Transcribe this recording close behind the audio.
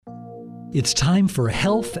It's time for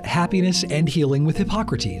Health, Happiness, and Healing with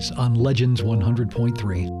Hippocrates on Legends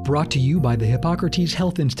 100.3. Brought to you by the Hippocrates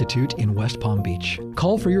Health Institute in West Palm Beach.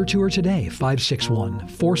 Call for your tour today,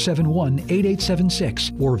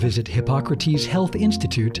 561-471-8876, or visit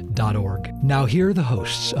hippocrateshealthinstitute.org. Now here are the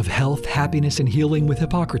hosts of Health, Happiness, and Healing with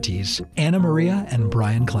Hippocrates, Anna Maria and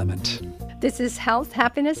Brian Clement. This is Health,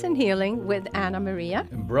 Happiness, and Healing with Anna Maria.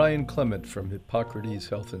 And Brian Clement from Hippocrates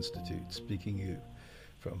Health Institute, speaking to you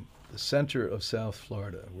from the center of South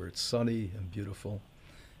Florida, where it's sunny and beautiful.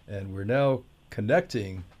 And we're now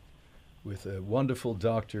connecting with a wonderful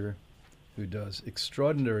doctor who does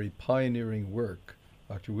extraordinary pioneering work,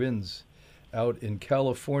 Dr. Wins, out in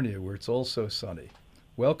California, where it's also sunny.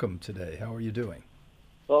 Welcome today. How are you doing?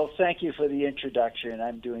 Well, thank you for the introduction.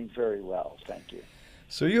 I'm doing very well. Thank you.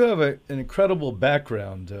 So you have an incredible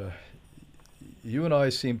background. You and I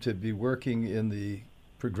seem to be working in the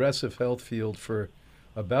progressive health field for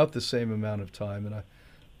about the same amount of time, and I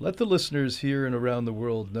let the listeners here and around the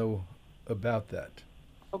world know about that.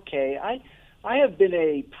 Okay, I have been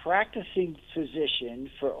a practicing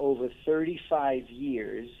physician for over 35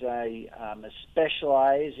 years. I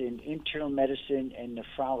specialize in internal medicine and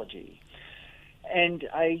nephrology. And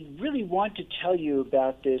I really want to tell you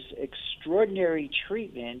about this extraordinary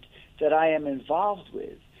treatment that I am involved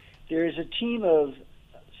with. There is a team of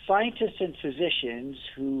scientists and physicians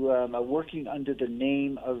who are working under the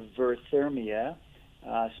name of Verthermia,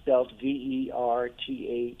 spelled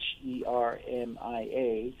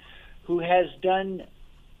Verthermia, who has done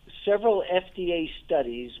several FDA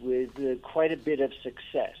studies with quite a bit of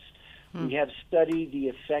success. We have studied the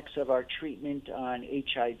effects of our treatment on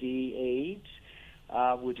HIV/AIDS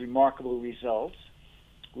with remarkable results.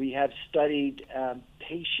 We have studied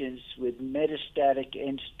patients with metastatic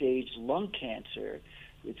end-stage lung cancer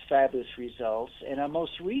with fabulous results. And our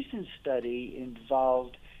most recent study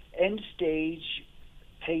involved end-stage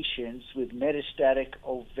patients with metastatic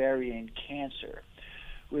ovarian cancer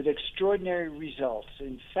with extraordinary results.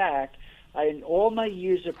 In fact, in all my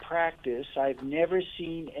years of practice, I've never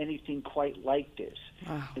seen anything quite like this,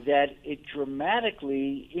 that it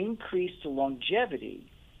dramatically increased the longevity,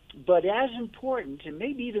 but as important, and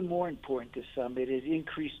maybe even more important to some, it has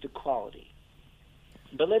increased the quality.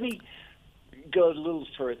 But let me go a little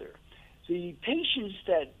further. The patients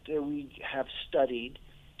that we have studied,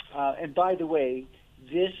 and by the way,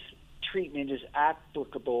 this treatment is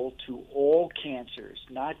applicable to all cancers,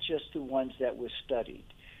 not just the ones that were studied.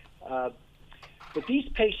 But these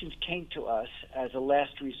patients came to us as a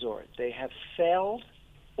last resort. They have failed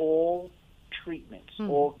all treatments,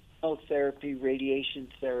 all chemotherapy, radiation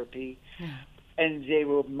therapy, and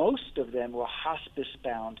most of them were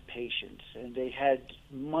hospice-bound patients, and they had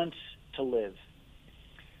months to live.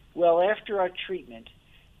 Well, after our treatment,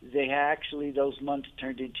 those months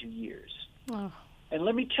turned into years. Oh. And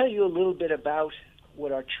let me tell you a little bit about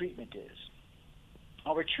what our treatment is.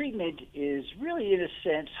 Our treatment is really, in a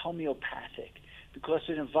sense, homeopathic because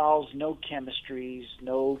it involves no chemistries,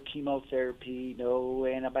 no chemotherapy, no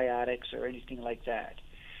antibiotics or anything like that.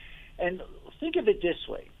 And think of it this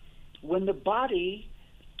way. When the body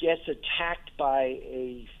gets attacked by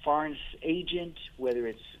a foreign agent, whether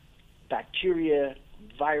it's bacteria,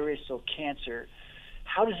 virus, or cancer,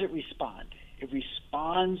 how does it respond? It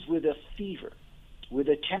responds with a fever, with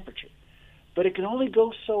a temperature. But it can only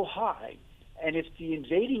go so high. And if the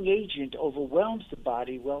invading agent overwhelms the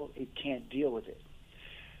body, well, it can't deal with it.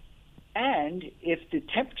 And if the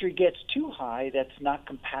temperature gets too high, that's not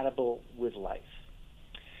compatible with life.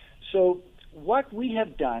 So what we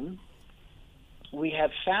have done, we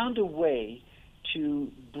have found a way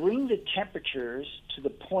to bring the temperatures to the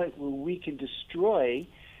point where we can destroy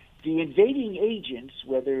the invading agents,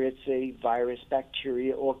 whether it's a virus,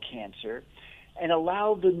 bacteria, or cancer, and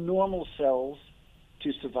allow the normal cells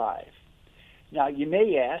to survive. Now, you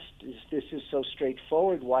may ask, this is so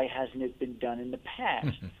straightforward, why hasn't it been done in the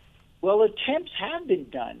past? Well, attempts have been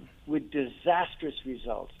done with disastrous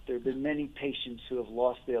results. There have been many patients who have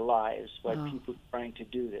lost their lives by people trying to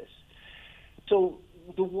do this. So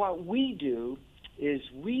what we do is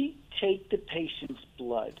we take the patient's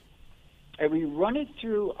blood and we run it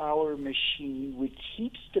through our machine, which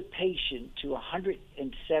heats the patient to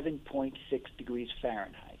 107.6 degrees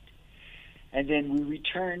Fahrenheit. And then we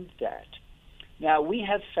return that. Now, we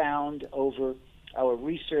have found over our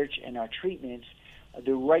research and our treatments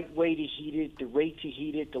the right way to heat it, the rate to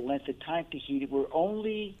heat it, the length of time to heat it, where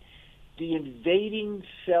only the invading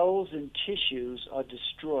cells and tissues are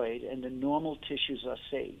destroyed and the normal tissues are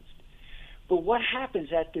saved. But what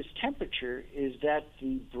happens at this temperature is that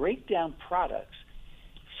the breakdown products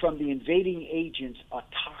from the invading agents are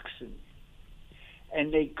toxin.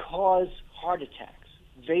 and they cause heart attacks,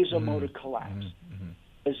 vasomotor collapse,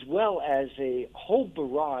 as well as a whole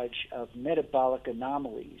barrage of metabolic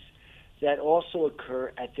anomalies that also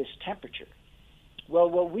occur at this temperature. Well,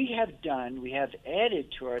 what we have done, we have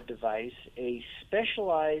added to our device a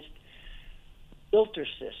specialized filter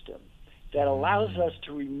system that allows us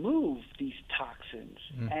to remove these toxins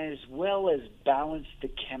as well as balance the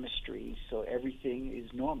chemistry so everything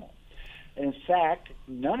is normal. And in fact,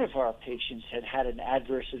 none of our patients had an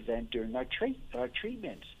adverse event during our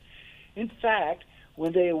treatments. In fact,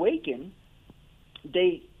 when they awaken,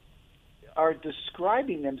 they are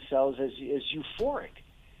describing themselves as euphoric.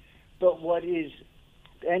 But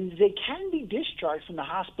and they can be discharged from the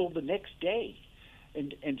hospital the next day.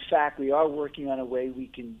 In fact, we are working on a way we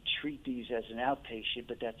can treat these as an outpatient,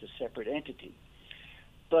 but that's a separate entity.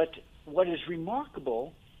 But what is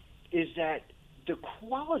remarkable is that the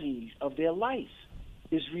quality of their life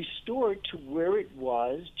is restored to where it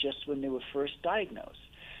was just when they were first diagnosed.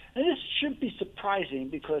 And this shouldn't be surprising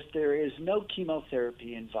because there is no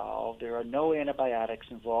chemotherapy involved, there are no antibiotics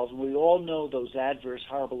involved, and we all know those adverse,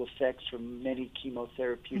 horrible effects from many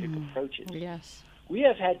chemotherapeutic approaches. Yes. We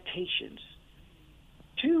have had patients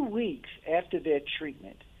 2 weeks after their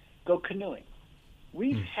treatment go canoeing.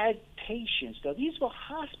 We've had patients, though these were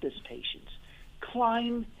hospice patients,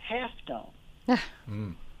 climb Half Dome.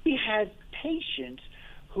 We had patients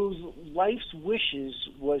whose life's wishes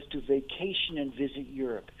was to vacation and visit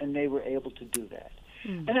Europe, and they were able to do that.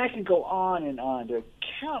 And I can go on and on. There are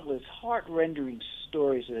countless heart-rendering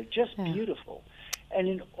stories that are just beautiful. And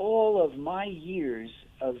in all of my years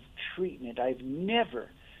of treatment, I've never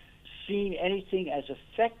seen anything as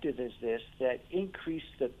effective as this that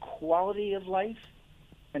increased the quality of life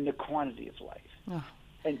and the quantity of life.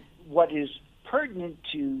 And what is pertinent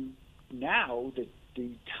to now, the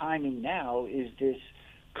timing now, is this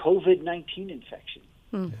COVID-19 infection.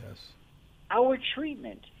 Yes. Our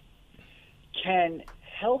treatment can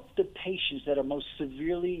help the patients that are most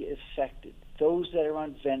severely affected, those that are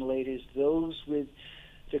on ventilators, those with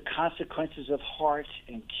the consequences of heart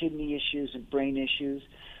and kidney issues and brain issues,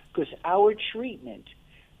 because our treatment,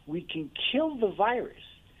 we can kill the virus.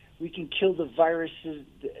 We can kill the viruses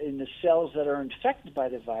in the cells that are infected by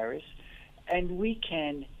the virus, and we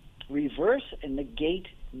can reverse and negate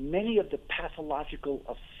many of the pathological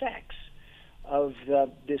effects of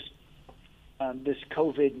this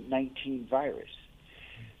COVID-19 virus.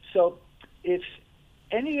 So if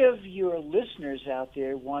any of your listeners out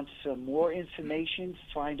there want some more information,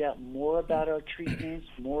 find out more about our treatments,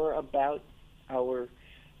 more about our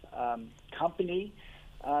company,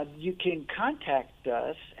 you can contact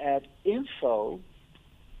us at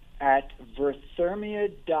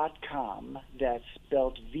info@verthermia.com. That's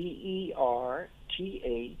spelled VERTHERMIA,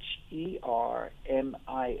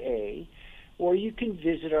 or you can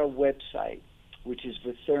visit our website, which is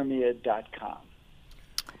verthermia.com.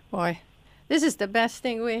 Boy, this is the best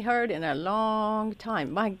thing we heard in a long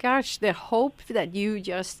time. My gosh, the hope that you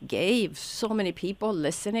just gave so many people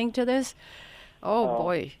listening to this. Oh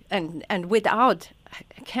boy, and without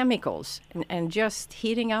chemicals and just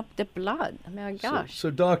heating up the blood. Oh my gosh. So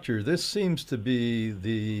doctor, this seems to be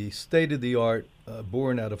the state-of-the-art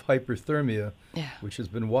born out of hyperthermia, which has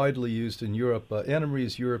been widely used in Europe. Anna Marie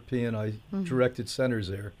is European. I directed centers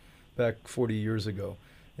there back 40 years ago.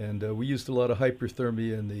 And we used a lot of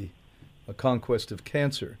hyperthermia in the conquest of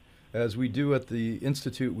cancer, as we do at the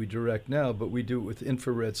institute we direct now, but we do it with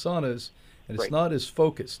infrared saunas, and it's not as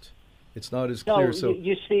focused. It's not as clear. No,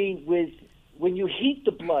 you see, when you heat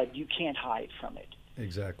the blood, you can't hide from it.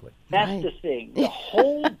 Exactly. That's the thing. The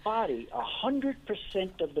whole body,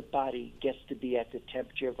 100% of the body gets to be at the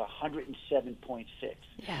temperature of 107.6.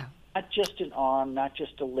 Yeah. Not just an arm, not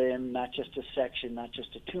just a limb, not just a section, not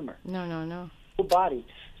just a tumor. No. Whole body.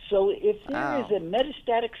 So if there is a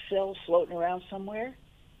metastatic cell floating around somewhere,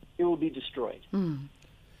 it will be destroyed.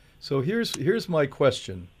 So here's my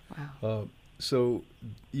question. Wow. So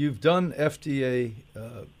you've done FDA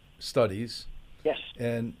studies. Yes.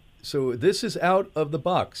 And so this is out of the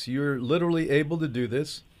box. You're literally able to do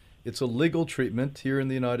this. It's a legal treatment here in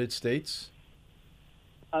the United States.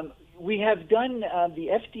 We have done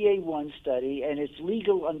the FDA-1 study, and it's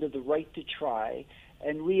legal under the right to try.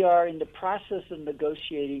 And we are in the process of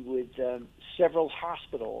negotiating with several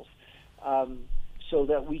hospitals so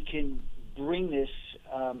that we can bring this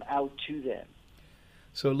out to them.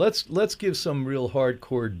 So let's give some real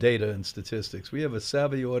hardcore data and statistics. We have a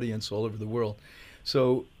savvy audience all over the world.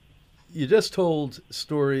 So you just told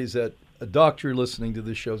stories that a doctor listening to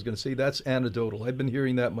this show is going to say, that's anecdotal. I've been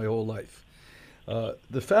hearing that my whole life.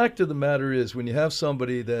 The fact of the matter is, when you have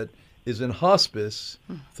somebody that is in hospice.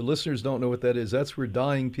 If the listeners don't know what that is, that's where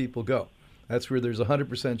dying people go. That's where there's a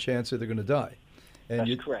 100% chance that they're going to die. And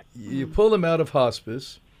That's correct. You pull them out of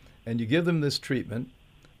hospice and you give them this treatment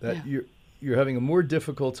that you're having a more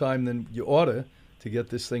difficult time than you ought to get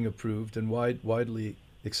this thing approved and widely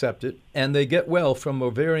accepted. And they get well from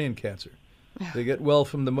ovarian cancer. They get well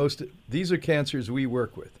from these are cancers we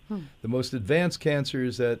work with. The most advanced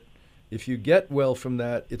cancers that if you get well from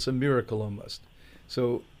that, it's a miracle almost.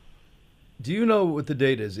 So do you know what the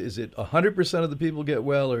data is? Is it 100% of the people get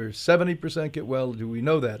well or 70% get well? Do we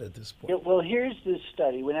know that at this point? Yeah, well, here's the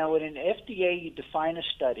study. When an FDA, you define a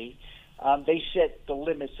study, they set the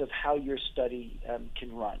limits of how your study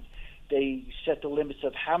can run. They set the limits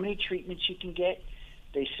of how many treatments you can get.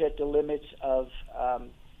 They set the limits of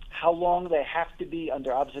how long they have to be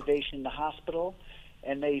under observation in the hospital.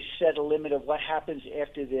 And they set a limit of what happens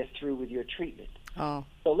after they're through with your treatment. Oh.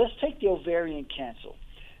 So let's take the ovarian cancer.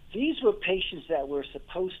 These were patients that were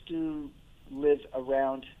supposed to live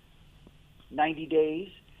around 90 days.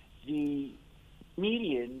 The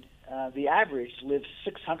median, the average, lived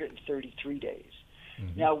 633 days.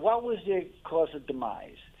 Mm-hmm. Now, what was their cause of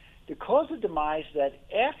demise? The cause of demise that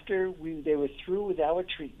after they were through with our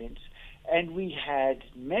treatments, and we had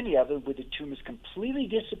many of them where the tumors completely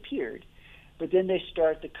disappeared, but then they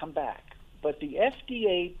start to come back. But the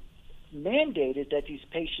FDA mandated that these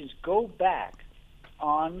patients go back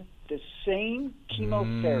on the same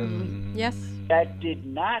chemotherapy that did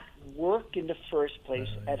not work in the first place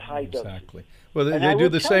at high doses. Exactly. Well, they do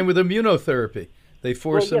the same with immunotherapy. They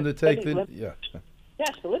force them to take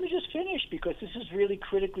Yes, but let me just finish because this is really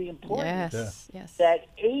critically important. Yes. That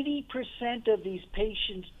 80% of these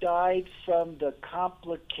patients died from the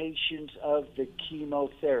complications of the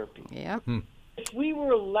chemotherapy. Yeah. If we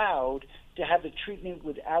were allowed to have the treatment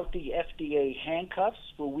without the FDA handcuffs,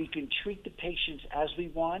 where we can treat the patients as we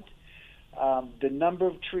want, the number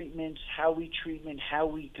of treatments, how we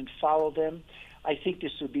can follow them, I think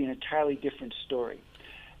this would be an entirely different story.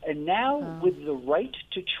 And now with the right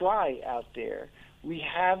to try out there, we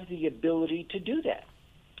have the ability to do that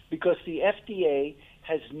because the FDA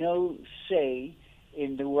has no say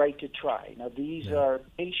in the right to try. Now, these are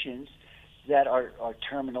patients that are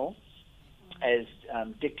terminal, as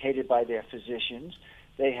dictated by their physicians.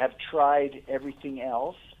 They have tried everything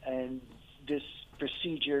else, and this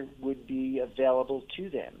procedure would be available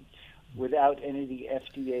to them without any of the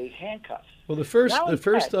FDA handcuffs. Well, the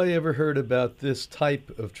first I ever heard about this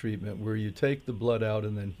type of treatment where you take the blood out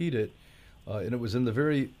and then heat it, and it was in the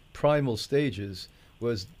very primal stages,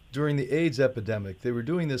 was during the AIDS epidemic. They were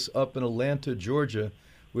doing this up in Atlanta, Georgia,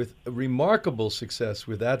 with a remarkable success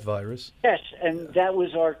with that virus. Yes, and that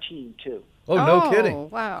was our team, too. Oh, no kidding.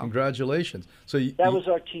 Wow. Congratulations. So that was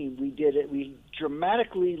our team. We did it. We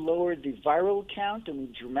dramatically lowered the viral count, and we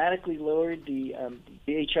dramatically lowered the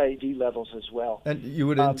HIV levels as well. And you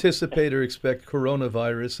would anticipate or expect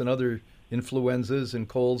coronavirus and other influenzas and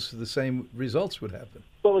colds, the same results would happen.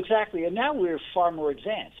 Well, exactly. And now we're far more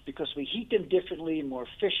advanced because we heat them differently and more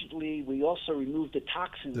efficiently. We also remove the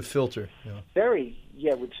toxins. The filter.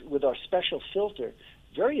 With our special filter,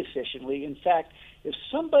 very efficiently. In fact, if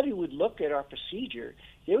somebody would look at our procedure,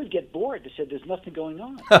 they would get bored. They said, "There's nothing going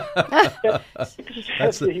on."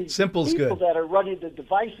 That's simple's good. People that are running the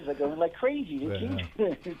devices are going like crazy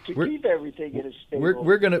to keep everything in a stable.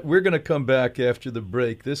 We're gonna come back after the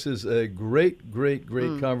break. This is a great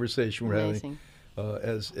conversation we're Amazing. having.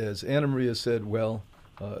 As Anna Maria said,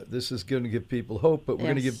 this is going to give people hope, but we're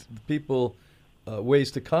going to give people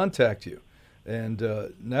ways to contact you. And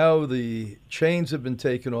now the chains have been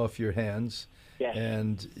taken off your hands. Yes.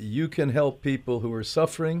 And you can help people who are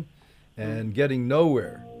suffering and getting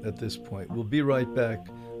nowhere at this point. We'll be right back.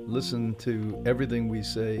 Listen to everything we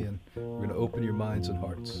say, and we're going to open your minds and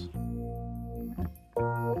hearts.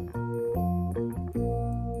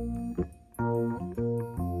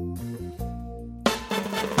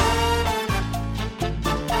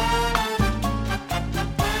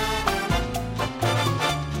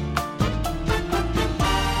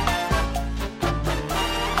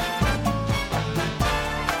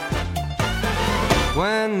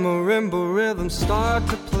 When marimba rhythms start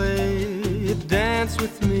to play, dance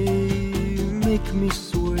with me, make me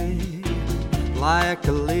sway. Like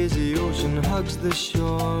a lazy ocean hugs the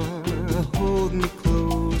shore, hold me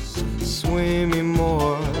close, sway me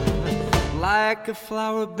more. Like a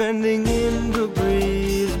flower bending in the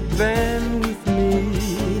breeze, bend with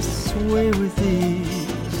me, sway with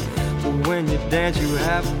ease. But when you dance you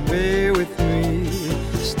have to pay with me,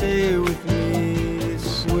 stay with me,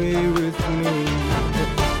 sway with me.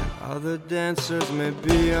 Other dancers may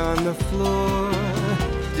be on the floor,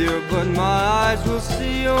 dear, but my eyes will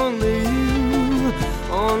see only you.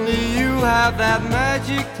 Only you have that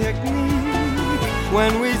magic technique.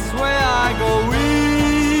 When we sway, I go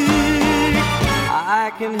weak.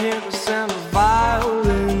 I can hear the sound of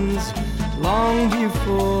violins long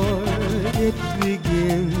before it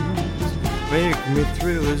begins. Make me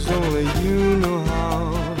thrill as only you know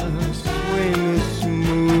how. Sway me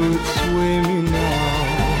smooth, sway me now.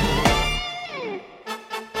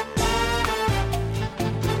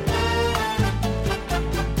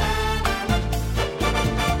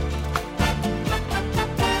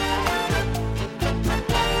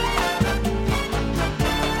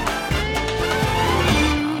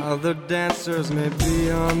 Other dancers may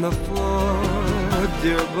be on the floor,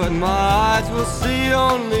 dear, but my eyes will see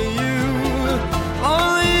only you.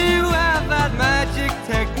 Only you have that magic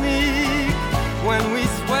technique. When we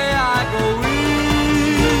sway, I go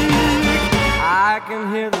weak. I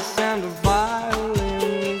can hear the sound of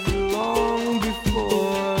violins long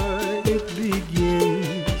before it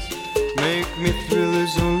begins. Make me thrill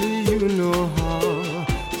as only you know how.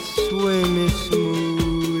 Sway me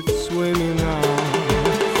smooth, sway me now.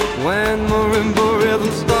 When marimba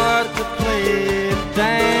rhythms start to play,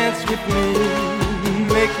 dance with me,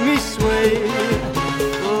 make me sway.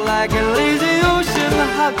 Like a lazy ocean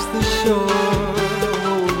hugs the shore.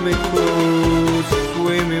 Hold me close,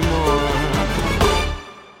 sway me more.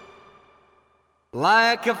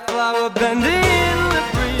 Like a flower bending in the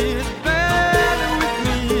breeze, bend with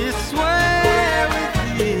me, sway with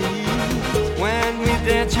me. When we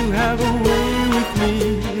dance, you have a way with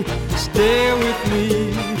me. Stay with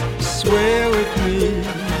me, sway with me.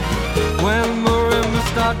 When marimbas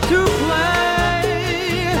start to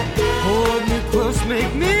play, hold me close,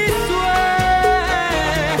 make me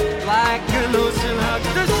sway. Like an ocean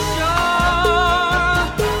hugs the shore.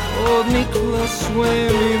 Hold me close, sway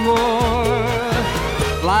me more.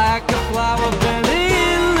 Like a flower bending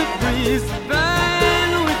in the breeze,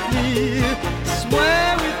 bend with me,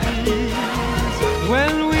 sway with me.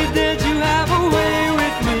 When we dance, you have a way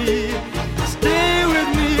with me. Stay with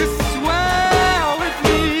me, sway with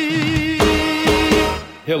me.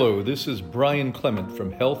 Hello, this is Brian Clement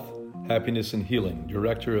from Health, Happiness and Healing,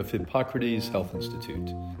 Director of Hippocrates Health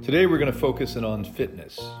Institute. Today we're going to focus in on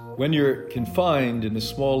fitness. When you're confined in a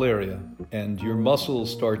small area and your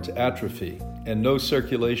muscles start to atrophy and no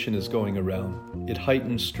circulation is going around, it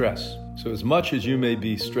heightens stress. So as much as you may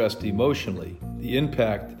be stressed emotionally, the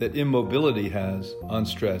impact that immobility has on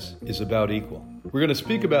stress is about equal. We're going to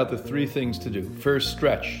speak about the three things to do. First,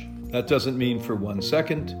 stretch. That doesn't mean for 1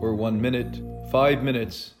 second or 1 minute, 5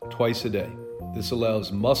 minutes, twice a day. This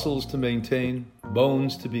allows muscles to maintain,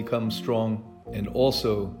 bones to become strong, and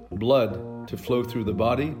also blood to flow through the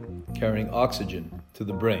body, carrying oxygen to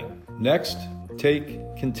the brain. Next, take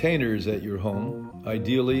containers at your home,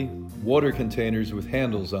 ideally water containers with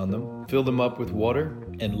handles on them, fill them up with water,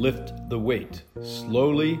 and lift the weight,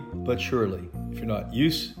 slowly but surely. If you're not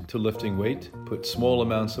used to lifting weight, put small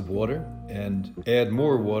amounts of water and add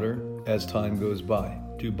more water as time goes by.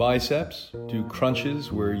 Do biceps, do crunches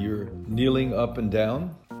where you're kneeling up and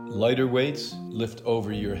down, lighter weights, lift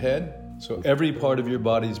over your head, so every part of your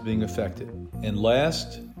body is being affected. And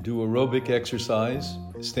last, do aerobic exercise,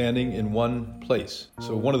 standing in one place.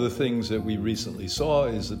 So one of the things that we recently saw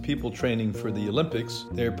is that people training for the Olympics,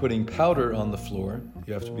 they're putting powder on the floor.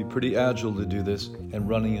 You have to be pretty agile to do this, and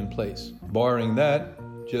running in place. Barring that,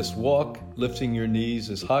 just walk, lifting your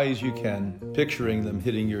knees as high as you can, picturing them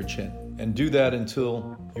hitting your chin. And do that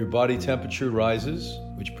until your body temperature rises,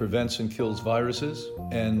 which prevents and kills viruses,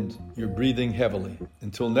 and you're breathing heavily.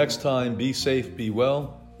 Until next time, be safe, be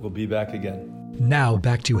well. We'll be back again. Now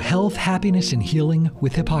back to Health, Happiness, and Healing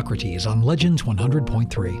with Hippocrates on Legends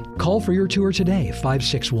 100.3. Call for your tour today,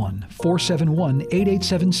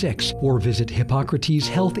 561-471-8876, or visit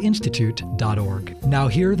hippocrateshealthinstitute.org. Now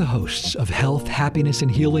here are the hosts of Health, Happiness,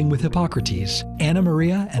 and Healing with Hippocrates, Anna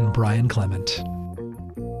Maria and Brian Clement.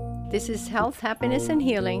 This is Health, Happiness, and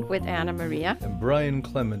Healing with Anna Maria. And Brian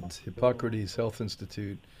Clement, Hippocrates Health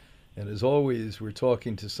Institute. And as always, we're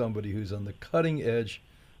talking to somebody who's on the cutting edge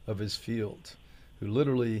of his field, who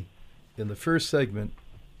literally, in the first segment,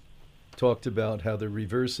 talked about how they're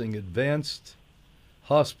reversing advanced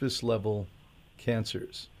hospice-level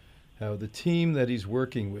cancers, how the team that he's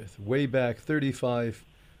working with way back 35,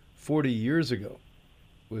 40 years ago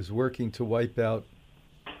was working to wipe out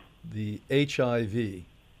the HIV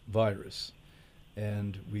virus.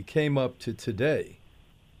 And we came up to today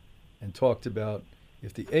and talked about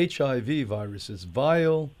if the HIV virus, this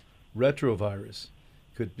vile retrovirus,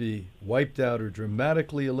 could be wiped out or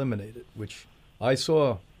dramatically eliminated, which I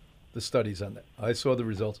saw the studies on that. I saw the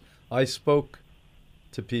results. I spoke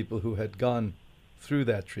to people who had gone through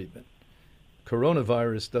that treatment.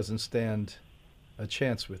 Coronavirus doesn't stand a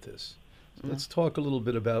chance with this. So let's talk a little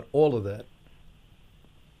bit about all of that.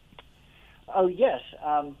 Oh, yes.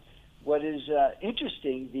 What is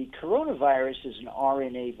interesting, the coronavirus is an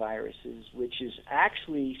RNA virus, which is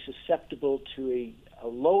actually susceptible to a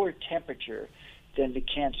lower temperature than the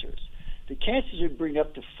cancers. The cancers would bring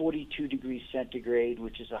up to 42 degrees centigrade,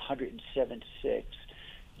 which is 107.6.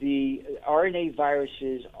 The RNA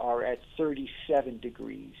viruses are at 37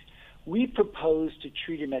 degrees. We propose to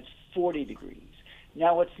treat them at 40 degrees.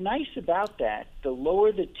 Now, what's nice about that, the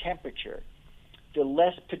lower the temperature, the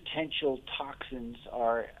less potential toxins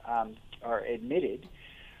are emitted.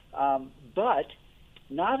 But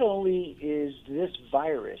not only is this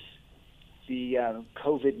virus, the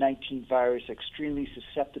COVID-19 virus, extremely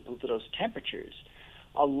susceptible to those temperatures,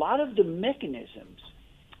 a lot of the mechanisms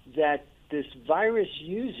that this virus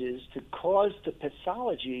uses to cause the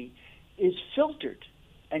pathology is filtered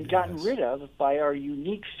and gotten rid of by our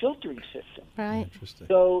unique filtering system. Right. Interesting.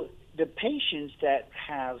 So the patients that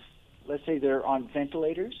have, let's say they're on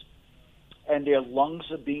ventilators and their lungs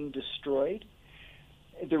are being destroyed,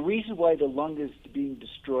 the reason why the lung is being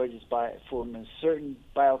destroyed is from a certain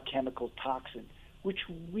biochemical toxin, which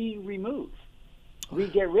we remove. We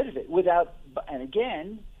get rid of it without any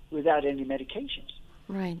medications.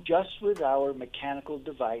 Right. Just with our mechanical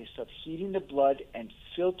device of heating the blood and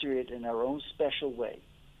filter it in our own special way.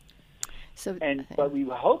 So, And what we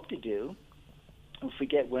hope to do,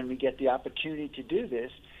 when we get the opportunity to do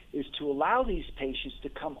this, is to allow these patients to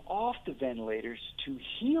come off the ventilators to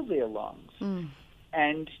heal their lungs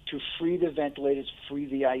and to free the ventilators, free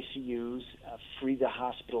the ICUs, free the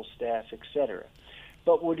hospital staff, etc.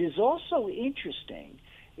 But what is also interesting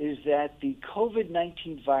is that the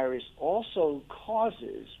COVID-19 virus also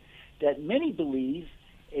causes that many believe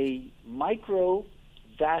a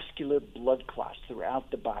microvascular blood clots throughout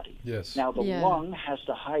the body. Yes. Now, the lung has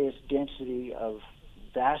the highest density of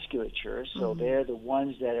vasculature, so they're the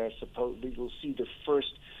ones that are will see the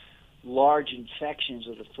first large infections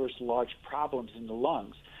or the first large problems in the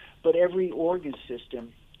lungs. But every organ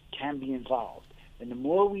system can be involved. And the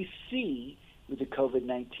more we see with the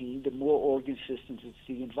COVID-19, the more organ systems we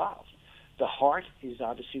see involved. The heart is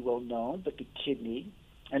obviously well known, but the kidney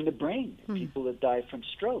and the brain, people that die from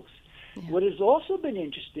strokes. Yeah. What has also been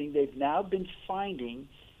interesting, they've now been finding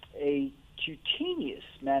a cutaneous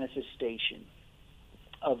manifestation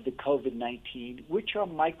of the COVID-19, which are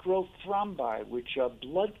microthrombi, which are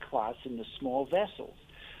blood clots in the small vessels.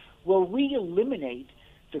 Well, we eliminate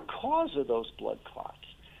the cause of those blood clots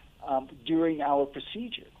during our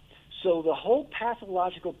procedure. So the whole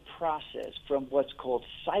pathological process from what's called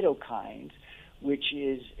cytokines, which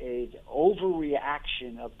is an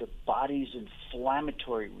overreaction of the body's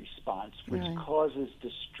inflammatory response, which causes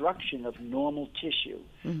destruction of normal tissue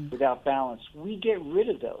without balance, we get rid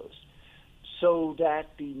of those so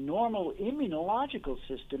that the normal immunological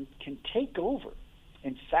system can take over.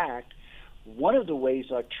 In fact, one of the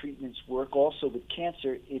ways our treatments work also with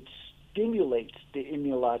cancer, it stimulates the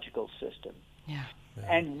immunological system. Yeah.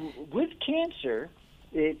 And with cancer,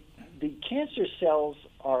 the cancer cells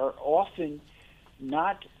are often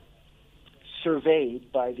not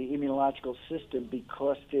surveyed by the immunological system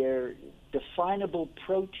because their definable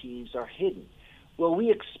proteins are hidden. Well,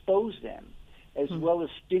 we expose them as well as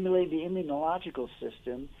stimulate the immunological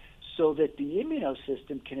system so that the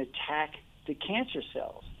immunosystem can attack the cancer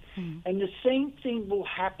cells. And the same thing will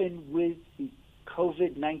happen with the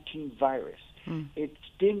COVID-19 virus. It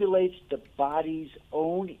stimulates the body's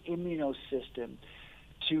own immunosystem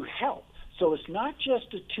to help. So it's not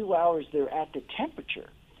just the 2 hours they're at the temperature.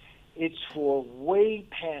 It's for way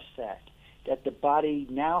past that the body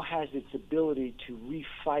now has its ability to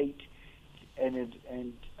refight and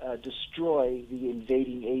destroy the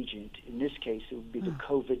invading agent. In this case, it would be the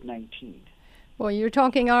COVID-19. Well, you're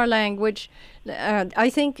talking our language. I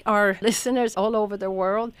think our listeners all over the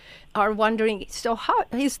world are wondering, so how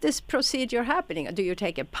is this procedure happening? Do you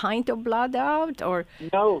take a pint of blood out or?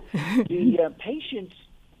 No, the patient's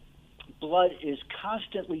blood is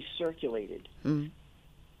constantly circulated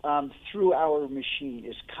through our machine.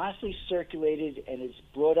 It's constantly circulated and it's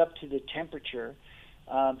brought up to the temperature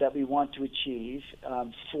that we want to achieve.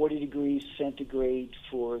 40 degrees centigrade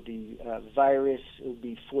for the virus. It would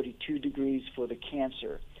be 42 degrees for the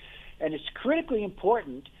cancer. And it's critically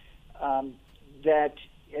important that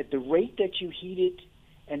at the rate that you heat it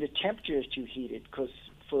and the temperature that you heat it, because,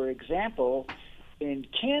 for example, in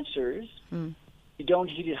cancers, you don't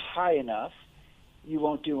heat it high enough, you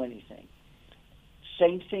won't do anything.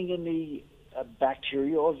 Same thing in the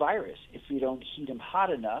bacteria or virus. If you don't heat them hot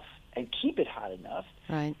enough, and keep it hot enough,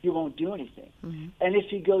 Right. you won't do anything. And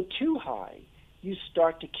if you go too high, you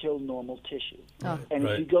start to kill normal tissue. Oh. And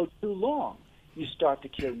Right. if you go too long, you start to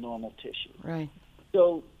kill normal tissue. Right.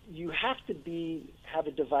 So you have to have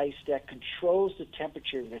a device that controls the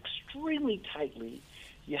temperature extremely tightly.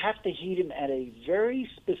 You have to heat them at a very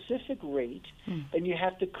specific rate, and you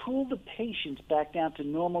have to cool the patients back down to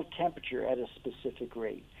normal temperature at a specific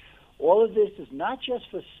rate. All of this is not just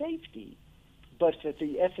for safety, but for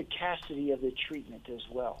the efficacy of the treatment as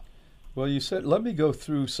well. Well, you said, let me go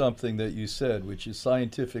through something that you said, which is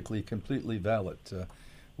scientifically completely valid.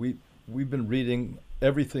 We've been reading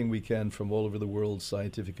everything we can from all over the world,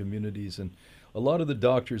 scientific communities, and a lot of the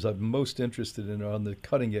doctors I'm most interested in are on the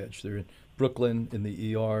cutting edge. They're in Brooklyn in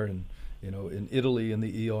the ER, and in Italy in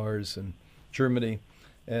the ERs, and Germany,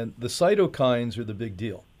 and the cytokines are the big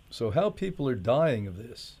deal. So how people are dying of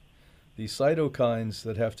this, these cytokines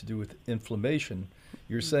that have to do with inflammation,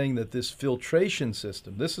 you're saying that this filtration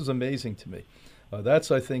system, this is amazing to me. That's,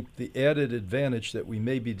 I think, the added advantage that we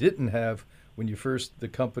maybe didn't have when the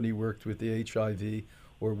company worked with the HIV,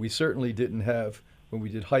 or we certainly didn't have when we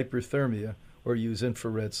did hyperthermia or use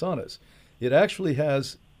infrared saunas. It actually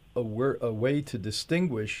has a way to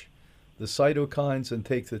distinguish the cytokines and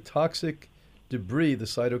take the toxic debris the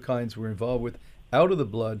cytokines were involved with out of the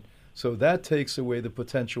blood, so that takes away the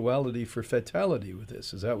potentiality for fatality with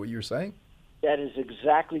this. Is that what you're saying? That is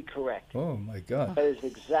exactly correct. Oh, my God. That is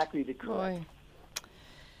exactly the correct. Boy.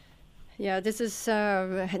 Yeah, this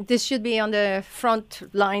should be on the front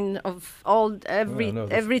line of every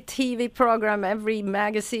TV program, every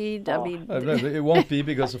magazine. I mean, it won't be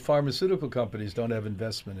because the pharmaceutical companies don't have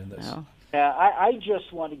investment in this. No. Yeah, I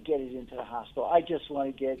just want to get it into the hospital. I just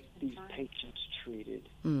want to get these patients treated.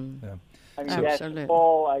 Yeah. I mean, Absolutely. that's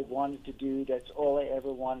all I wanted to do. That's all I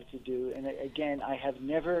ever wanted to do. And again, I have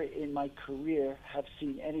never in my career have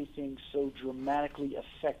seen anything so dramatically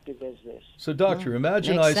effective as this. So, doctor,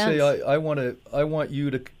 imagine makes I say sense. I want you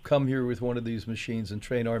to come here with one of these machines and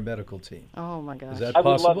train our medical team. Oh my gosh. Is that I would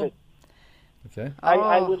possible? love it. Okay.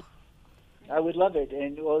 I would love it.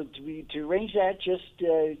 And to arrange that, just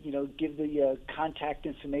give the contact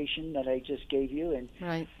information that I just gave you, and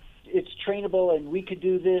Right. it's trainable, and we could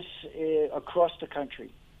do this across the country.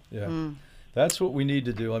 Yeah. That's what we need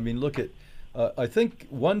to do. I mean, look at, I think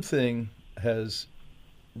one thing has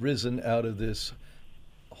risen out of this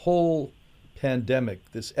whole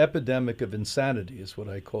pandemic, this epidemic of insanity is what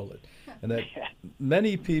I call it. And that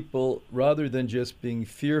many people, rather than just being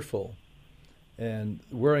fearful and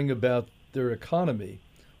worrying about their economy,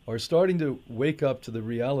 are starting to wake up to the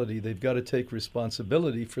reality they've got to take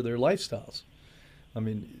responsibility for their lifestyles. I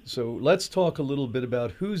mean, so let's talk a little bit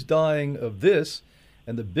about who's dying of this.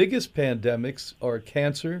 And the biggest pandemics are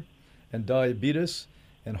cancer and diabetes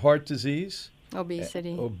and heart disease.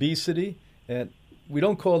 Obesity. And we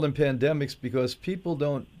don't call them pandemics because people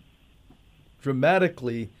don't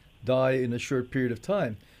dramatically die in a short period of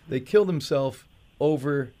time. They kill themselves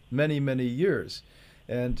over many, many years.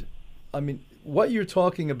 And I mean, what you're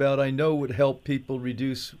talking about, I know would help people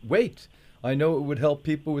reduce weight. I know it would help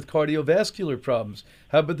people with cardiovascular problems.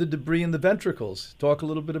 How about the debris in the ventricles? Talk a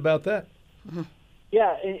little bit about that.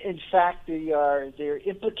 Yeah, in fact, there are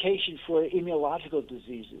implications for immunological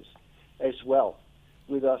diseases as well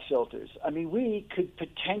with our filters. I mean, we could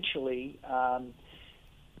potentially,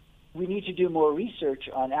 we need to do more research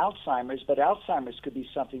on Alzheimer's, but Alzheimer's could be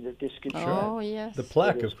something that this could treat. Oh, yes. The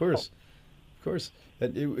plaque, of course. Of course.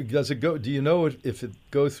 And does it go? Do you know if it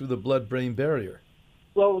goes through the blood-brain barrier?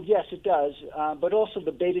 Well, yes, it does. But also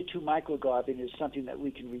the beta-2 microglobulin is something that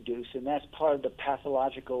we can reduce, and that's part of the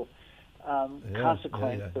pathological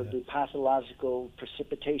consequence of the pathological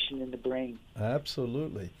precipitation in the brain.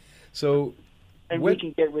 Absolutely. So, and we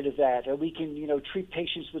can get rid of that. Or we can, treat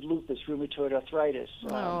patients with lupus, rheumatoid arthritis.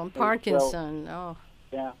 Parkinson.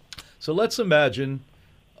 Yeah. So let's imagine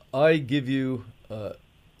I give you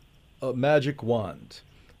a magic wand,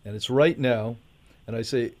 and it's right now, and I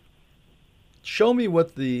say, show me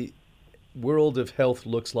what the world of health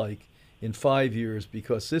looks like in 5 years,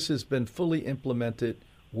 because this has been fully implemented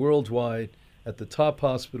worldwide at the top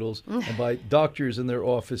hospitals and by doctors in their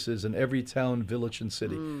offices in every town, village, and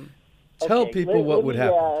city. Tell people what would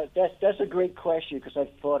happen. That's a great question, because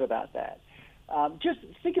I've thought about that. Just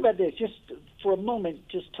think about this. Just for a moment,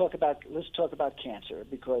 let's talk about cancer,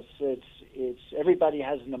 because it's everybody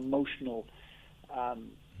has an emotional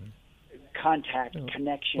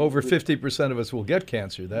connection. Over 50% of us will get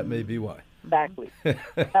cancer. That may be why. Exactly.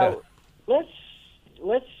 Now,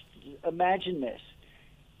 let's imagine this.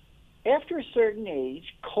 After a certain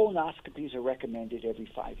age, colonoscopies are recommended every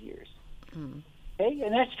 5 years. Okay,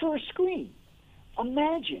 and that's for a screen.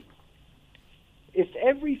 Imagine if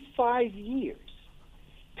every 5 years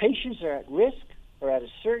patients are at risk or at a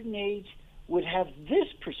certain age would have this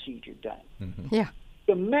procedure done. Mm-hmm. Yeah.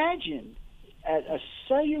 Imagine at a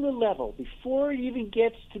cellular level, before it even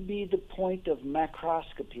gets to be the point of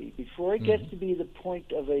macroscopy, before it gets to be the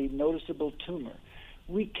point of a noticeable tumor,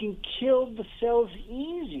 we can kill the cells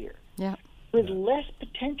easier Yeah. with less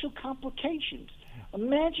potential complications.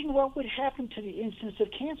 Imagine what would happen to the incidence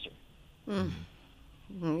of cancer.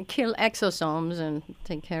 Kill exosomes and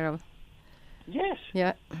take care of. Yes.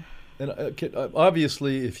 Yeah. And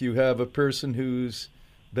obviously, if you have a person who's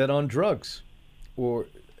been on drugs, or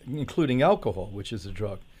including alcohol, which is a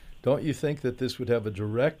drug, don't you think that this would have a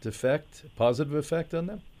direct effect, positive effect on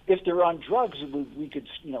them? If they're on drugs, we could,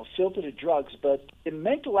 filter the drugs. But the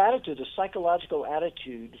mental attitude, the psychological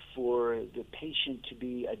attitude for the patient to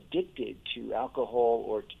be addicted to alcohol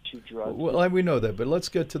or to drugs. Well, we know that, but let's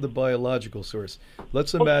get to the biological source.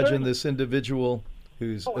 Let's imagine this individual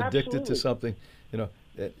who's addicted to something.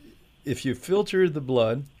 If you filter the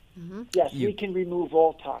blood. Yes, we can remove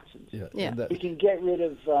all toxins. Yeah. We can get rid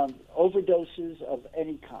of overdoses of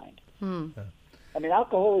any kind. I mean,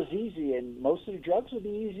 alcohol is easy, and most of the drugs will be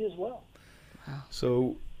easy as well.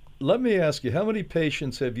 So let me ask you, how many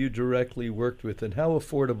patients have you directly worked with, and how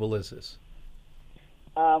affordable is this?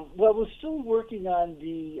 Well, we're still working on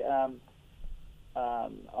the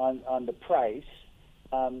on the price,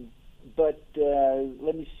 but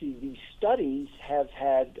let me see. The studies have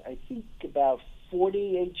had, I think, about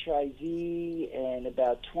 40 HIV and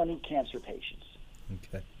about 20 cancer patients.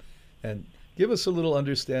 Okay. And give us a little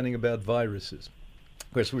understanding about viruses.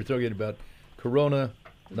 Of course, we're talking about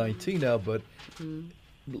Corona-19 now, but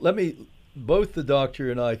both the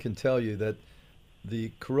doctor and I can tell you that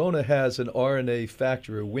the corona has an RNA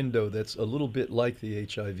factor, a window that's a little bit like the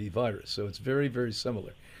HIV virus. So it's very, very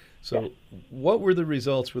similar. So what were the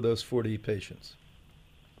results for those 40 patients?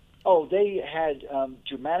 Oh, they had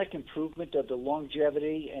dramatic improvement of the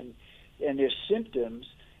longevity, and their symptoms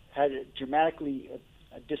had dramatically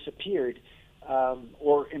disappeared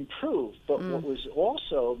or improved. But what was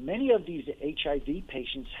also, many of these HIV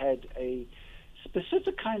patients had a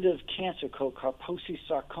specific kind of cancer called Kaposi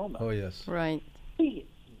sarcoma. Oh, yes. Right.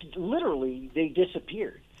 Literally, they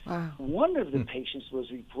disappeared. Wow. One of the patients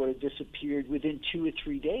was reported disappeared within 2 or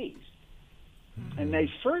 3 days. And they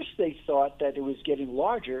thought that it was getting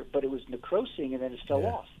larger, but it was necrosing, and then it fell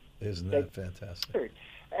off. Isn't that fantastic?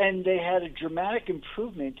 And they had a dramatic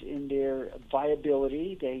improvement in their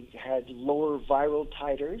viability. They had lower viral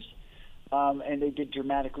titers, and they did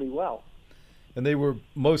dramatically well. And they were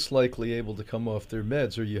most likely able to come off their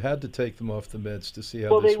meds, or you had to take them off the meds to see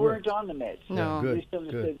how well, this they worked. weren't on the meds. No. Yeah,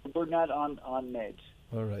 good. We're not on meds.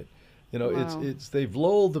 All right. Wow. They've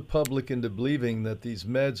lulled the public into believing that these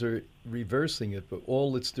meds are reversing it, but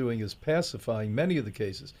all it's doing is pacifying many of the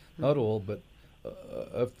cases, not all, but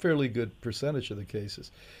a fairly good percentage of the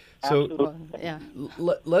cases. So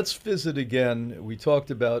let's visit again. We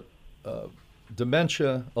talked about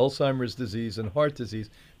dementia, Alzheimer's disease, and heart disease,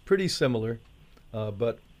 pretty similar,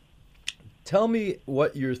 but tell me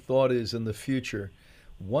what your thought is in the future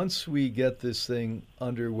once we get this thing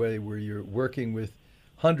underway where you're working with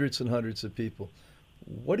hundreds and hundreds of people.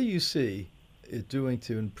 What do you see it doing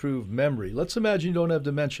to improve memory? Let's imagine you don't have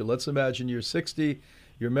dementia. Let's imagine you're 60,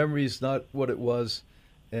 your memory's not what it was,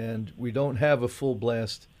 and we don't have a full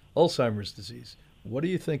blast Alzheimer's disease. What do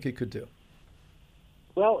you think it could do?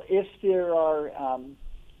 Well, if there are,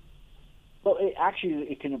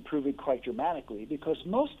 it can improve it quite dramatically, because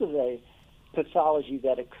most of the pathology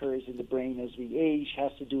that occurs in the brain as we age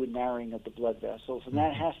has to do with narrowing of the blood vessels, and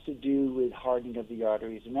that has to do with hardening of the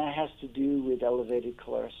arteries, and that has to do with elevated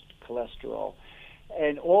cholesterol.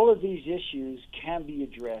 And all of these issues can be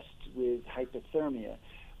addressed with hypothermia,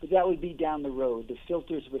 but that would be down the road. The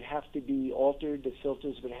filters would have to be altered, the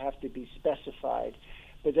filters would have to be specified,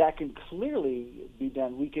 but that can clearly be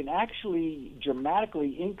done. We can actually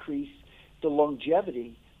dramatically increase the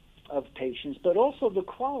longevity of patients, but also the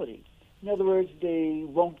quality. In other words, they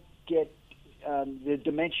won't get, the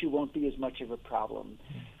dementia won't be as much of a problem.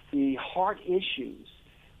 The heart issues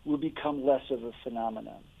will become less of a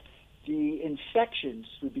phenomenon. The infections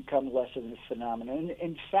would become less of a phenomenon.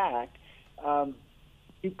 In fact,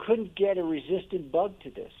 you couldn't get a resistant bug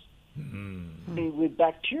to this. I mean, with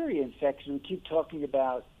bacteria infections, we keep talking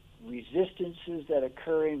about resistances that are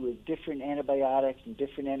occurring with different antibiotics,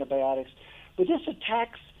 but this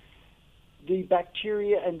attacks the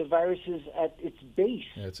bacteria and the viruses at its base.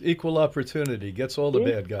 Yeah, it's equal opportunity, gets all the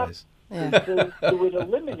bad guys. So it would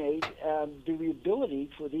eliminate the ability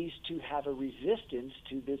for these to have a resistance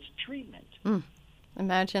to this treatment.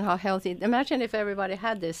 Imagine how healthy. Imagine if everybody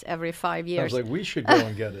had this every 5 years. Sounds like we should go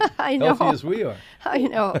and get it. I know. Healthy as we are. I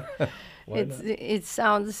know. Why not? It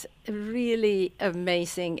sounds really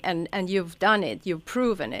amazing, and you've done it. You've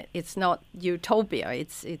proven it. It's not utopia.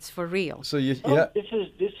 It's for real. So you Oh, this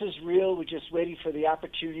is real. We're just waiting for the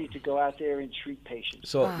opportunity to go out there and treat patients.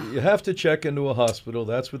 So you have to check into a hospital.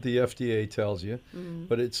 That's what the FDA tells you.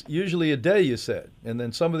 But it's usually a day, you said. And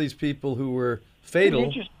then some of these people who were fatal.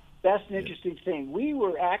 That's an interesting thing. We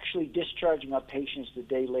were actually discharging our patients the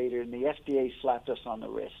day later, and the FDA slapped us on the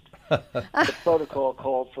wrist. The protocol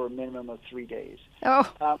called for a minimum of 3 days. Oh,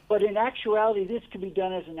 But in actuality, this can be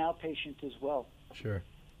done as an outpatient as well. Sure.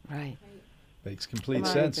 right. Makes complete My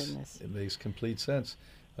sense. goodness. It makes complete sense.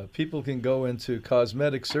 People can go into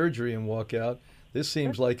cosmetic surgery and walk out. This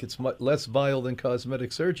seems like it's less vile than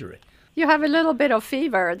cosmetic surgery. You have a little bit of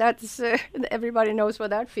fever. That's everybody knows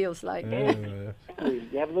what that feels like. You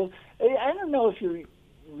have a little, I don't know if you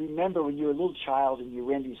remember when you were a little child and you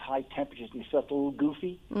were in these high temperatures and you felt a little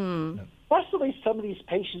goofy. Possibly some of these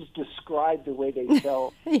patients describe the way they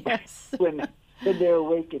felt Yes. when they're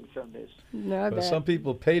awakened from this. No, I But bet. some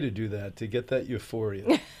people pay to do that, to get that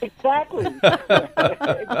euphoria. Exactly.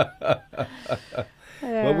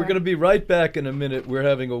 Well, we're going to be right back in a minute. We're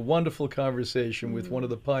having a wonderful conversation with one of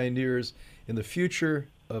the pioneers in the future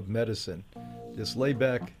of medicine. Just lay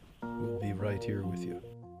back. We'll be right here with you.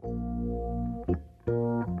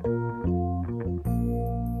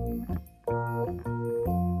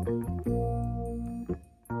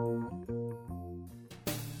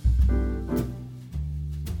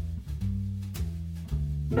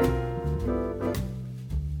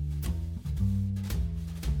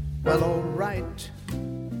 Well, all right.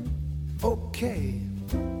 Okay.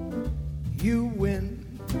 You win.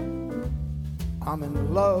 I'm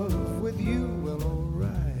in love with you. Well, all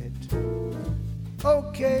right.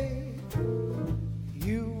 Okay.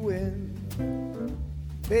 You win.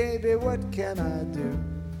 Baby, what can I do?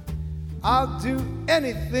 I'll do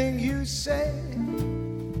anything you say.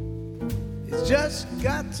 It's just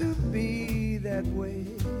got to be that way.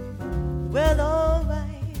 Well, all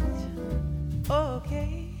right,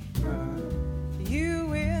 okay, you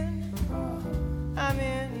win. I'm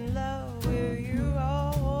in love with you,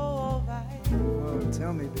 all right. Oh,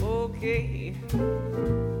 tell me, baby. Okay,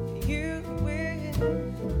 you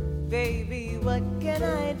win. Baby, what can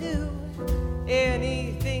I do?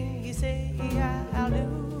 Anything you say, I'll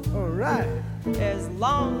do. All right. As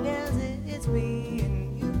long as it's me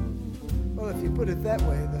and you. Well, if you put it that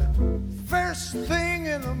way, the first thing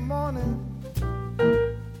in the morning,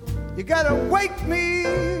 you gotta wake me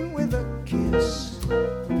with a kiss.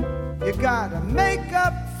 You gotta make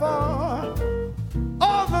up for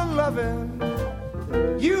all the loving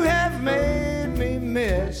you have made me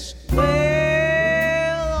miss.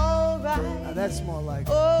 Well, all right. Now that's more like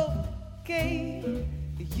Okay,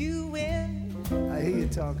 you win. I hear you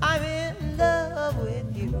talking. I'm in love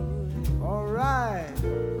with you. All right.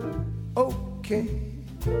 Okay.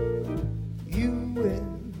 You win.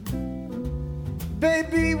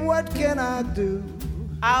 Baby, what can I do?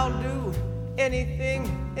 I'll do anything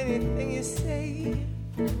you say.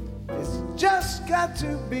 It's just got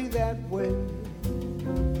to be that way.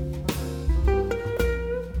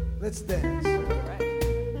 Let's dance.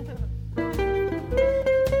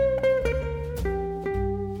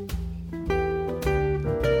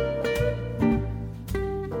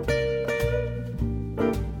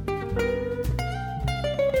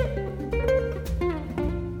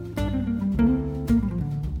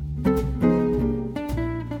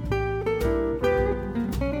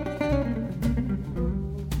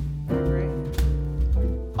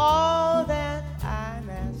 All that I'm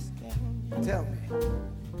asking, Tell me.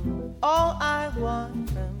 all I want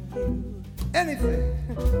from you,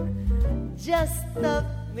 Anything. just love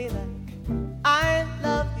me like I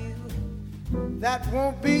love you. That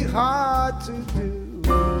won't be hard to do.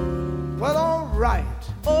 Well, all right.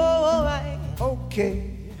 Oh, all right,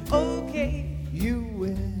 Okay. okay. You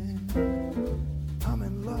win. I'm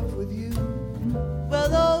in love with you.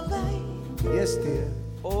 Well, all right, Yes, dear.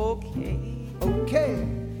 okay. Okay.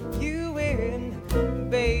 You win,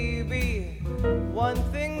 baby. One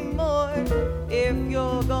thing more, if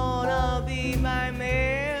you're gonna be my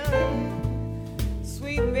man,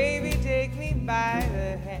 sweet baby, take me by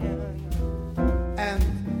the hand. And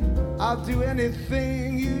I'll do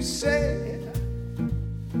anything you say.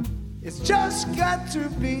 It's just got to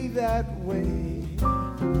be that way.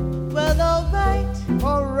 Well, all right,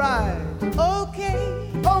 All right. okay,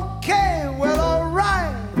 Okay. Well, all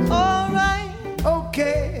right. all right,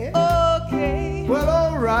 Okay. okay, Well,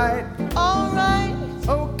 all right. all right,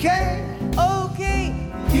 Okay. okay.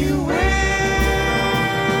 You win.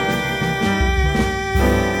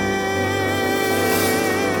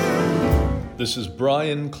 This is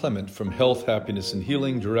Brian Clement from Health, Happiness, and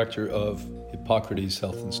Healing, Director of Hippocrates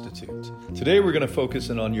Health Institute. Today we're going to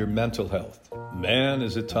focus in on your mental health. Man,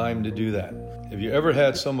 is it time to do that. Have you ever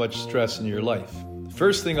had so much stress in your life? The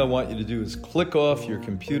first thing I want you to do is click off your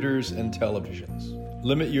computers and televisions.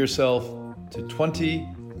 Limit yourself to 20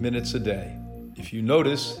 minutes a day. If you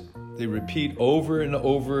notice, they repeat over and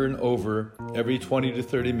over and over every 20 to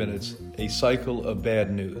 30 minutes a cycle of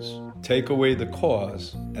bad news. Take away the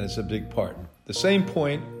cause, and it's a big part. The same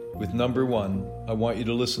point with number one, I want you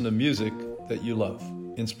to listen to music that you love.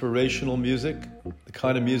 Inspirational music, the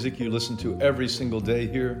kind of music you listen to every single day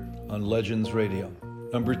here on Legends Radio.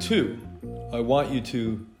 Number two, I want you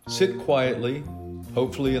to sit quietly,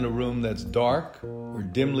 hopefully in a room that's dark or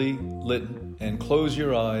dimly lit, and close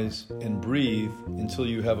your eyes and breathe until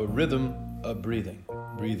you have a rhythm of breathing.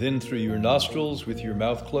 Breathe in through your nostrils with your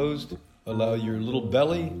mouth closed. Allow your little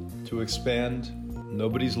belly to expand.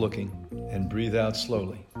 Nobody's looking. And breathe out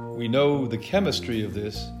slowly. We know the chemistry of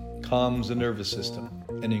this calms the nervous system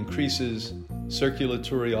and increases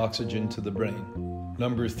circulatory oxygen to the brain.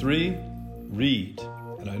 Number three, read.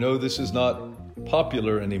 And I know this is not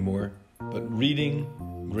popular anymore, but reading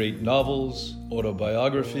great novels,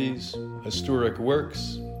 autobiographies, historic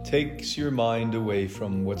works takes your mind away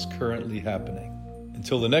from what's currently happening.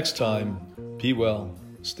 Until the next time, be well,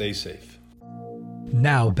 stay safe.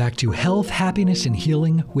 Now back to Health, Happiness, and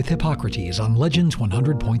Healing with Hippocrates on Legends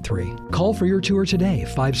 100.3. Call for your tour today,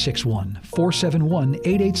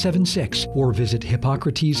 561-471-8876, or visit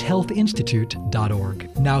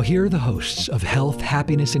HippocratesHealthInstitute.org. Now here are the hosts of Health,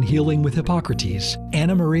 Happiness, and Healing with Hippocrates,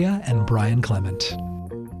 Anna Maria and Brian Clement.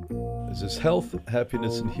 This is Health,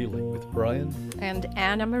 Happiness, and Healing with Brian And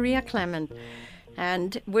Anna Maria Clement.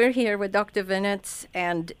 And we're here with Dr. Vinitz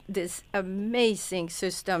and this amazing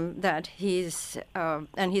system that he's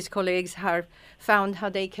and his colleagues have found how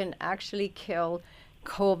they can actually kill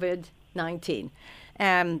COVID-19,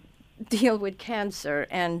 deal with cancer,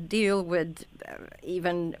 and deal with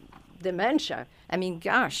even dementia. I mean,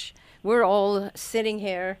 gosh, we're all sitting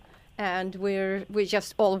here and we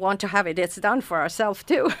just all want to have it's done for ourselves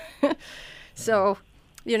too. So,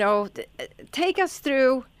 take us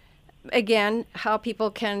through again how people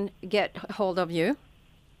can get hold of you.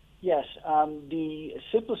 Yes, the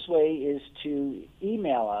simplest way is to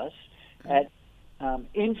email us at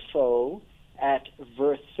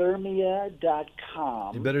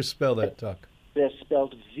info@verthermia.com. You better spell that, Doc. That's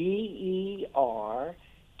spelled VERTHERMIA.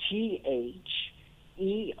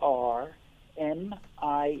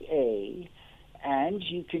 And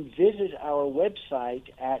you can visit our website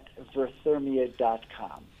at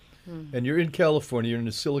verthermia.com. And you're in California, you're in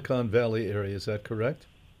the Silicon Valley area, is that correct?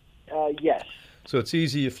 Yes. So it's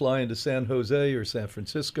easy, you fly into San Jose or San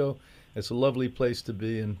Francisco. It's a lovely place to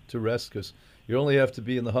be and to rest, because you only have to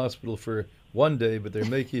be in the hospital for one day, but they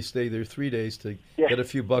make you stay there 3 days to get a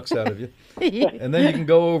few bucks out of you. And then you can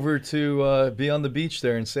go over to be on the beach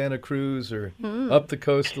there in Santa Cruz or up the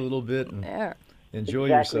coast a little bit and enjoy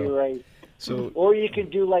exactly yourself. Right. So, or you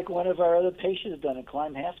can do like one of our other patients done and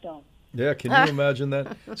climb Half Dome. Yeah, can you imagine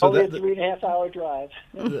that? So only a 3.5 hour drive.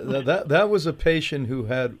 that was a patient who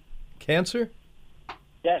had cancer?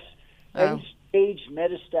 Yes, end-stage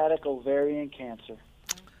metastatic ovarian cancer.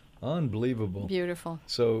 Unbelievable. Beautiful.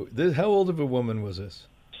 So how old of a woman was this?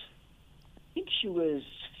 I think she was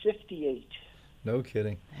 58. No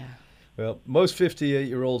kidding. Yeah. Well, most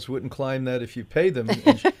 58-year-olds wouldn't climb that if you paid them.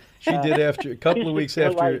 And she did after a couple of weeks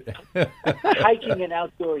after. Hiking and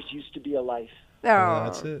outdoors used to be a life. Well,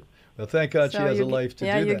 that's it. Well, thank God she has a life to do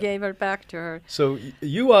that. Yeah, you gave her back to her. So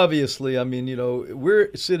you obviously,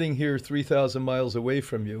 we're sitting here 3,000 miles away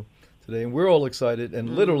from you today, and we're all excited.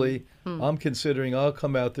 And literally, I'm considering I'll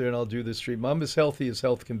come out there and I'll do this treatment. I'm as healthy as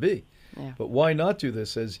health can be. Yeah. But why not do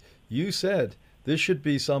this? As you said, this should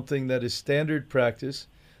be something that is standard practice,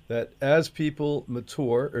 that as people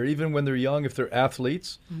mature, or even when they're young, if they're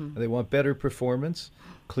athletes, and they want better performance,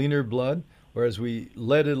 cleaner blood, or as we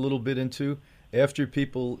led it a little bit into, after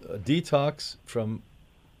people detox from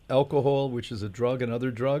alcohol, which is a drug, and other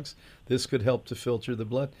drugs, this could help to filter the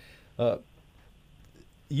blood.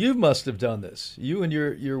 You must have done this. You and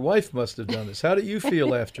your wife must have done this. How do you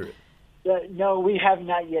feel after it? No, we have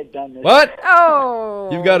not yet done this. What? Oh!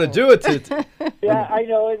 You've got to do it. Yeah, I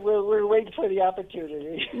know it. We're waiting for the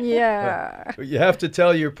opportunity. Yeah. You have to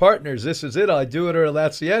tell your partners, this is it. I do it or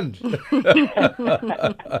that's the end.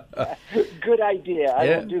 Good idea. I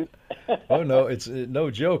will do that. Oh, no, it's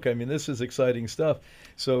no joke. I mean, this is exciting stuff.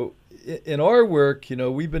 So in our work,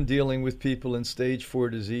 we've been dealing with people in stage 4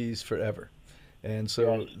 disease forever. And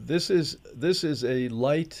so this is a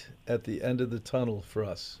light at the end of the tunnel for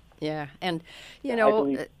us. Yeah, and you I know,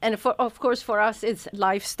 believe- and of course for us it's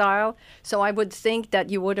lifestyle. So I would think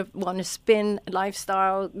that you would have want to spin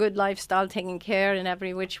lifestyle, good lifestyle, taking care in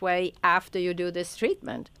every which way after you do this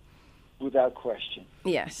treatment. Without question.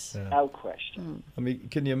 Yes. Yeah. Without question. I mean,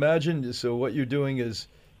 can you imagine? So what you're doing is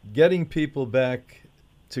getting people back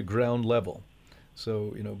to ground level.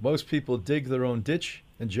 So, most people dig their own ditch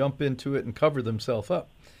and jump into it and cover themselves up.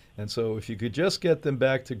 And so if you could just get them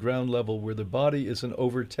back to ground level where the body isn't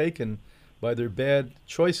overtaken by their bad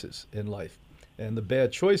choices in life. And the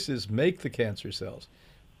bad choices make the cancer cells,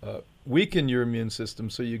 weaken your immune system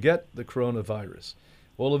so you get the coronavirus.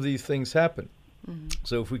 All of these things happen. Mm-hmm.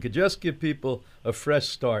 So if we could just give people a fresh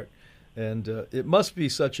start, and it must be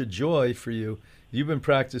such a joy for you. You've been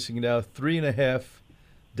practicing now 3.5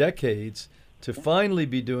 decades to finally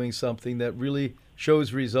be doing something that really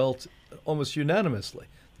shows results almost unanimously.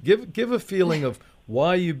 Give a feeling of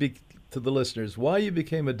why to the listeners, why you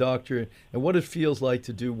became a doctor and what it feels like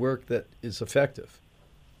to do work that is effective.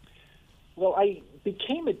 Well, I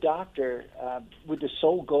became a doctor with the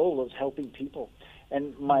sole goal of helping people.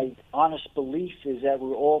 And my honest belief is that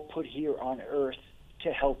we're all put here on earth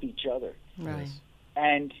to help each other. Right. Yes.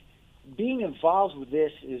 And being involved with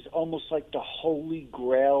this is almost like the holy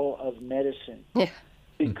grail of medicine. Yeah.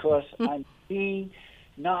 Because I'm seeing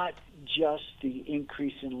not just the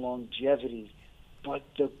increase in longevity, but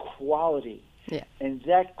the quality. Yeah. And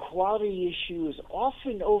that quality issue is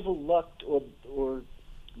often overlooked or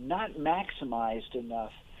not maximized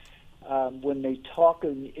enough when they talk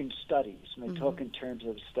in studies, when they talk in terms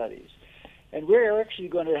of studies. And we're actually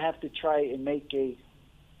going to have to try and make a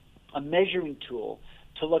measuring tool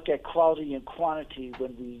to look at quality and quantity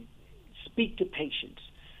when we speak to patients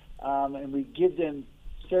and we give them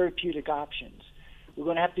therapeutic options. We're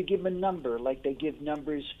going to have to give them a number, like they give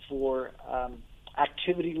numbers for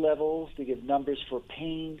activity levels, they give numbers for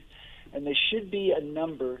pain, and there should be a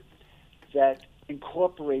number that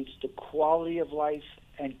incorporates the quality of life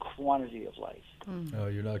and quantity of life. Oh,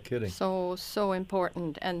 you're not kidding. So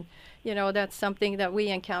important. And, that's something that we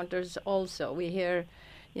encounter also. We hear,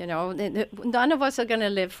 none of us are going to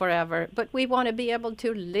live forever, but we want to be able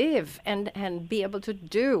to live and be able to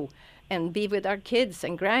do and be with our kids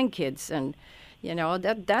and grandkids. And,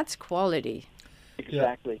 that's quality.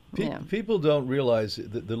 Exactly. Yeah. People don't realize,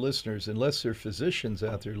 the listeners, unless they're physicians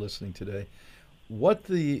out there listening today, what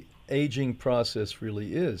the aging process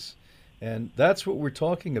really is. And that's what we're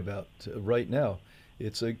talking about right now.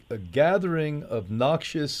 It's a gathering of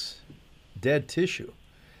noxious dead tissue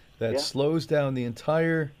that slows down the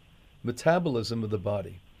entire metabolism of the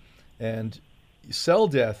body. And cell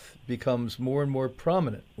death becomes more and more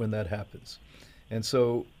prominent when that happens. And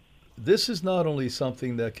so this is not only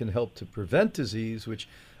something that can help to prevent disease, which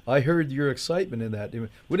I heard your excitement in that.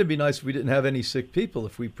 Wouldn't it be nice if we didn't have any sick people,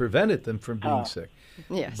 if we prevented them from being sick?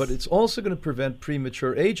 Yes. But it's also going to prevent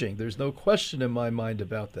premature aging. There's no question in my mind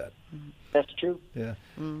about that. That's true. Yeah.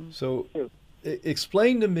 So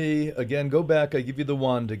explain to me, again, go back, I give you the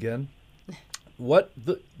wand again, what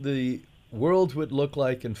the world would look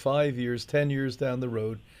like in 5 years, 10 years down the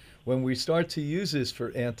road when we start to use this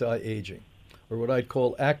for anti-aging, or what I'd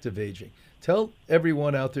call active aging. Tell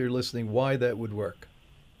everyone out there listening why that would work.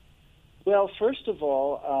 Well, first of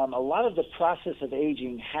all, a lot of the process of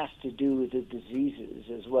aging has to do with the diseases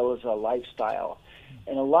as well as our lifestyle.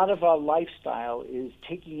 And a lot of our lifestyle is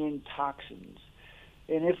taking in toxins.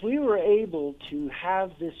 And if we were able to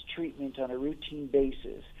have this treatment on a routine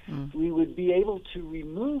basis, we would be able to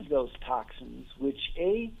remove those toxins, which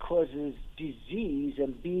A, causes disease,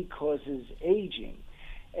 and B, causes aging.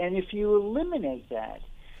 And if you eliminate that,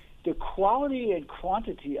 the quality and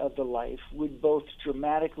quantity of the life would both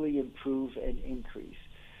dramatically improve and increase.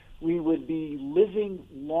 We would be living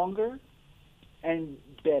longer and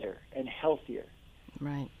better and healthier.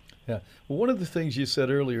 Right. Yeah. Well, one of the things you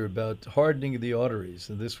said earlier about hardening of the arteries,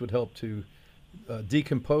 and this would help to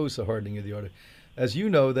decompose the hardening of the artery. As you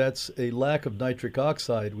know, that's a lack of nitric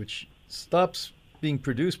oxide, which stops being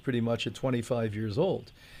produced pretty much at 25 years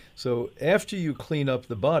old. So after you clean up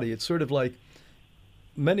the body, it's sort of like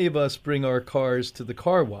many of us bring our cars to the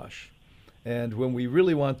car wash. And when we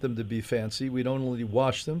really want them to be fancy, we don't only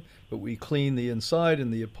wash them, but we clean the inside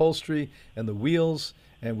and the upholstery and the wheels,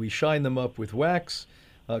 and we shine them up with wax.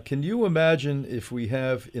 Can you imagine if we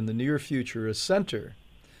have in the near future a center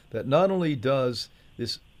that not only does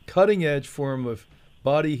this cutting-edge form of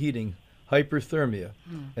body heating, hyperthermia,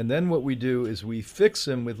 and then what we do is we fix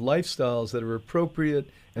them with lifestyles that are appropriate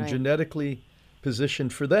and genetically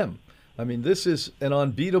positioned for them. I mean, this is an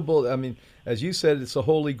unbeatable, as you said, it's a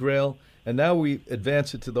holy grail, and now we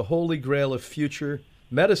advance it to the holy grail of future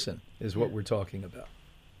medicine is what we're talking about.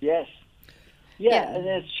 Yes. Yeah, and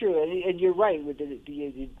that's true. And you're right with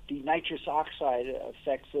the nitrous oxide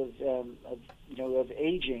effects of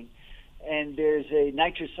aging. And there's a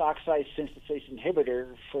nitrous oxide synthase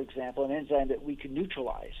inhibitor, for example, an enzyme that we can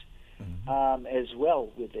neutralize as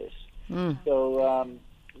well with this. So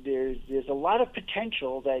there's a lot of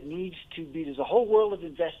potential that needs to be. There's a whole world of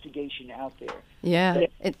investigation out there. Yeah,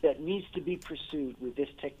 that needs to be pursued with this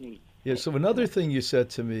technique. Yeah. So another thing you said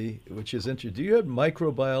to me, which is interesting, do you have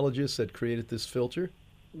microbiologists that created this filter?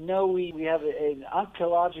 No, we have an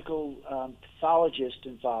oncological pathologist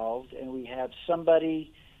involved, and we have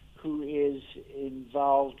somebody who is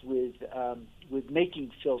involved with making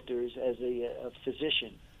filters as a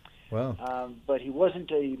physician. Wow. But he wasn't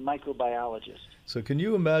a microbiologist. So can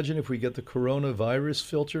you imagine if we get the coronavirus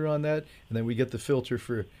filter on that, and then we get the filter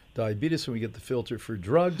for diabetes, and we get the filter for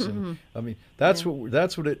drugs? And I mean, that's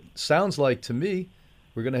what it sounds like to me.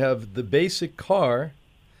 We're going to have the basic car,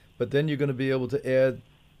 but then you're going to be able to add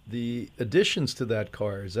the additions to that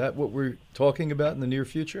car. Is that what we're talking about in the near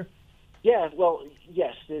future? Yeah, well,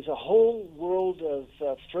 yes. There's a whole world of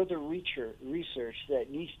further research that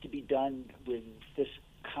needs to be done with this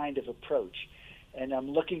kind of approach. And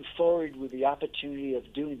I'm looking forward with the opportunity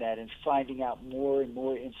of doing that and finding out more and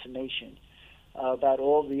more information about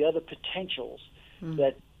all the other potentials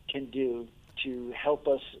that can do to help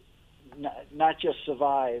us not just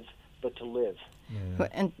survive, but to live.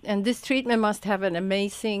 Yeah. And this treatment must have an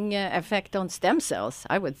amazing effect on stem cells.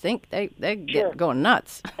 I would think they get going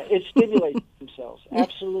nuts. It stimulates stem cells,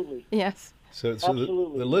 absolutely. Yes. So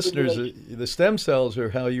the listeners, the stem cells are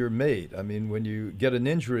how you're made. I mean, when you get an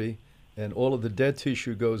injury and all of the dead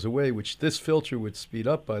tissue goes away, which this filter would speed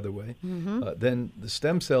up, by the way, then the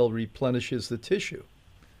stem cell replenishes the tissue.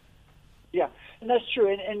 Yeah, and that's true.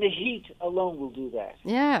 And the heat alone will do that.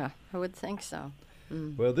 Yeah, I would think so.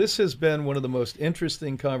 Well, this has been one of the most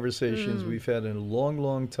interesting conversations we've had in a long,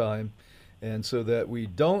 long time. And so that we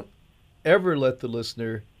don't ever let the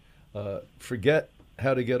listener forget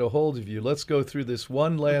how to get a hold of you, let's go through this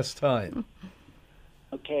one last time.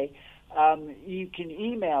 Okay. You can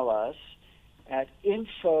email us at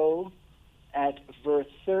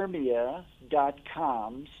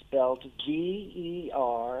info@verthermia.com, spelled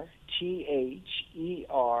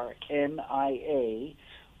VERTHERMIA,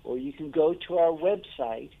 or you can go to our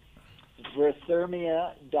website,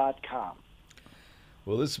 verthermia.com.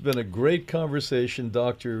 Well, this has been a great conversation,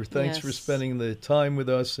 Doctor. Thanks for spending the time with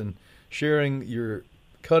us and sharing your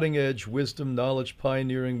cutting-edge wisdom, knowledge,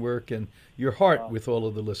 pioneering work, and your heart with all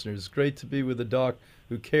of the listeners. It's great to be with a doc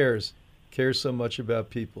who cares so much about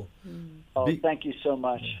people. Thank you so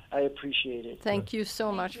much. I appreciate it. Thank you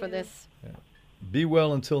so much for this. Yeah. Be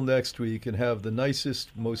well until next week, and have the nicest,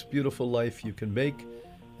 most beautiful life you can make,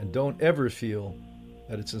 and don't ever feel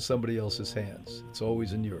that it's in somebody else's hands. It's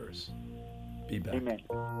always in yours. Be back. Amen.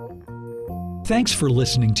 Thanks for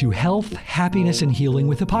listening to Health, Happiness, and Healing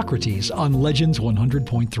with Hippocrates on Legends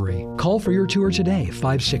 100.3. Call for your tour today,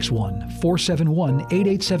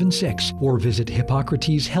 561-471-8876, or visit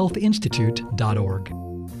hippocrateshealthinstitute.org.